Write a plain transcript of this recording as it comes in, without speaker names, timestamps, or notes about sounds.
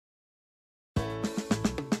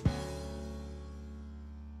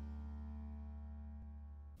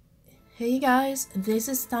Hey guys, this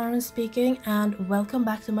is Tsiren speaking and welcome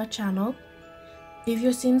back to my channel. If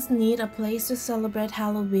your Sims need a place to celebrate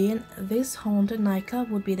Halloween, this haunted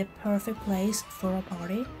nightclub would be the perfect place for a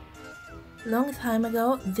party. Long time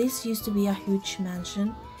ago, this used to be a huge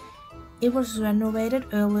mansion. It was renovated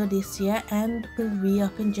earlier this year and will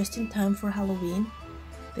reopen just in time for Halloween.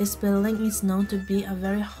 This building is known to be a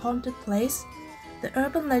very haunted place. The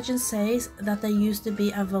urban legend says that there used to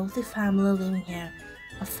be a wealthy family living here.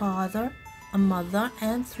 A father, a mother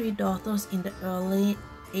and 3 daughters in the early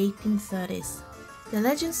 1830s. The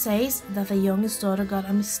legend says that the youngest daughter got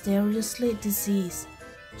a mysteriously disease.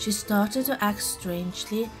 She started to act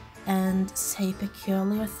strangely and say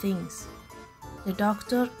peculiar things. The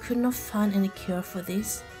doctor could not find any cure for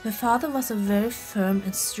this. Her father was a very firm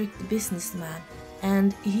and strict businessman,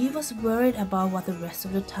 and he was worried about what the rest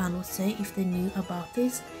of the town would say if they knew about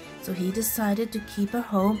this, so he decided to keep her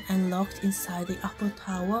home and locked inside the upper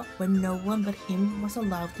tower where no one but him was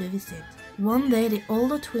allowed to visit. One day the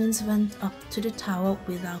older twins went up to the tower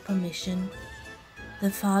without permission.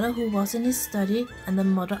 The father, who was in his study, and the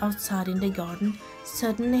mother outside in the garden,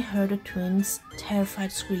 suddenly heard the twins'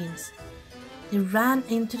 terrified screams. They ran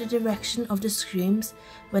into the direction of the screams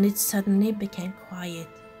when it suddenly became quiet.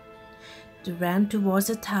 They ran towards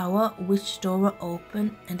the tower, which door were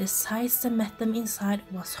open, and the sights that met them inside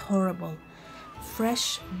was horrible.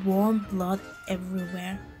 Fresh, warm blood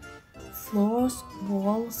everywhere. Floors,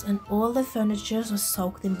 walls, and all the furniture was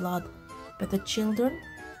soaked in blood, but the children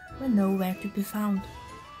were nowhere to be found.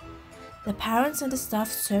 The parents and the staff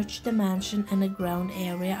searched the mansion and the ground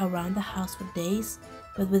area around the house for days,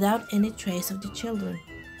 but without any trace of the children.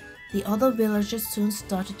 The other villagers soon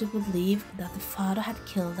started to believe that the father had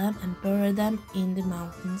killed them and buried them in the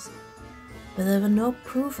mountains. But there were no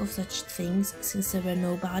proof of such things. Since there were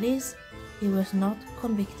no bodies, he was not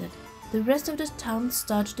convicted. The rest of the town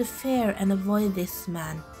started to fear and avoid this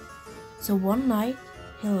man. So one night,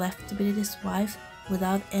 he left with his wife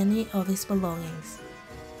without any of his belongings.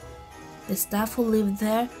 The staff who lived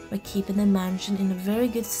there were keeping the mansion in a very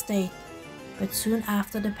good state, but soon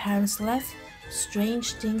after the parents left,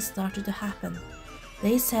 strange things started to happen.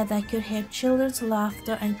 They said they could hear children's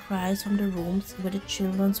laughter and cries from the rooms where the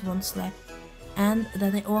children once slept, and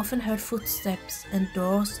that they often heard footsteps and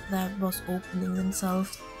doors that was opening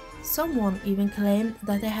themselves. Someone even claimed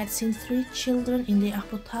that they had seen 3 children in the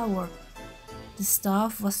upper tower. The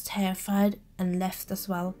staff was terrified and left as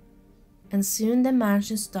well, and soon the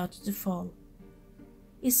mansion started to fall.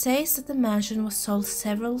 It says that the mansion was sold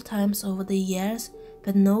several times over the years,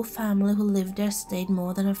 but no family who lived there stayed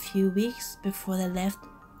more than a few weeks before they left,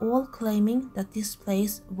 all claiming that this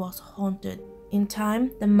place was haunted. In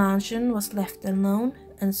time, the mansion was left alone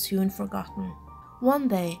and soon forgotten. One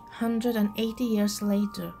day, 180 years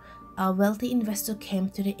later, a wealthy investor came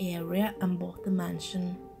to the area and bought the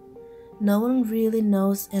mansion. No one really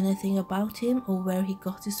knows anything about him or where he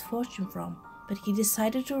got his fortune from, but he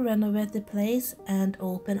decided to renovate the place and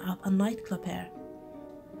open up a nightclub here.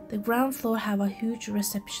 The ground floor have a huge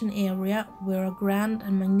reception area where a grand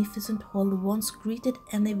and magnificent hall once greeted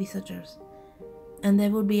any visitors. And there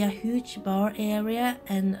would be a huge bar area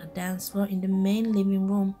and a dance floor in the main living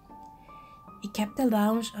room. He kept a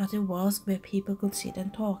lounge as it was where people could sit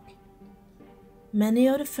and talk. Many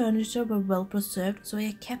of the furniture were well preserved, so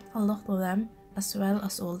he kept a lot of them, as well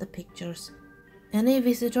as all the pictures. Any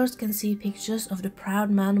visitors can see pictures of the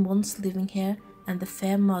proud man once living here and the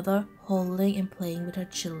fair mother holding and playing with her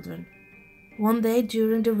children. One day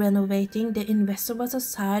during the renovating, the investor was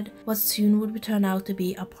outside what soon would turn out to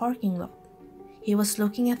be a parking lot. He was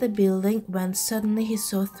looking at the building when suddenly he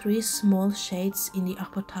saw 3 small shades in the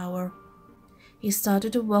upper tower. He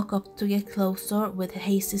started to walk up to get closer with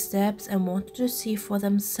hasty steps and wanted to see for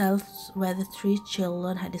themselves where the 3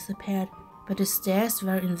 children had disappeared. But the stairs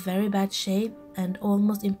were in very bad shape and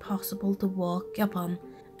almost impossible to walk upon,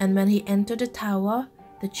 and when he entered the tower,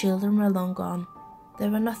 the children were long gone. There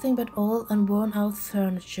were nothing but old and worn out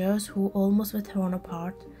furniture who almost were torn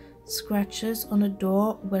apart, scratches on the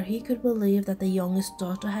door where he could believe that the youngest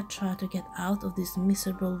daughter had tried to get out of this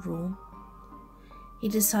miserable room. He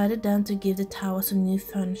decided then to give the tower some new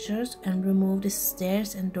furniture and remove the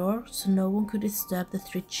stairs and door so no one could disturb the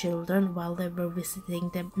 3 children while they were visiting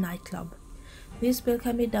the nightclub. This build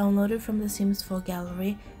can be downloaded from the Sims 4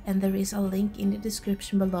 gallery, and there is a link in the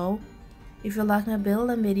description below. If you like my build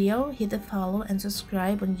and video, hit the follow and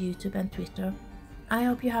subscribe on YouTube and Twitter. I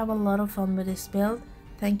hope you have a lot of fun with this build.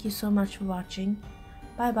 Thank you so much for watching.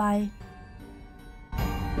 Bye bye.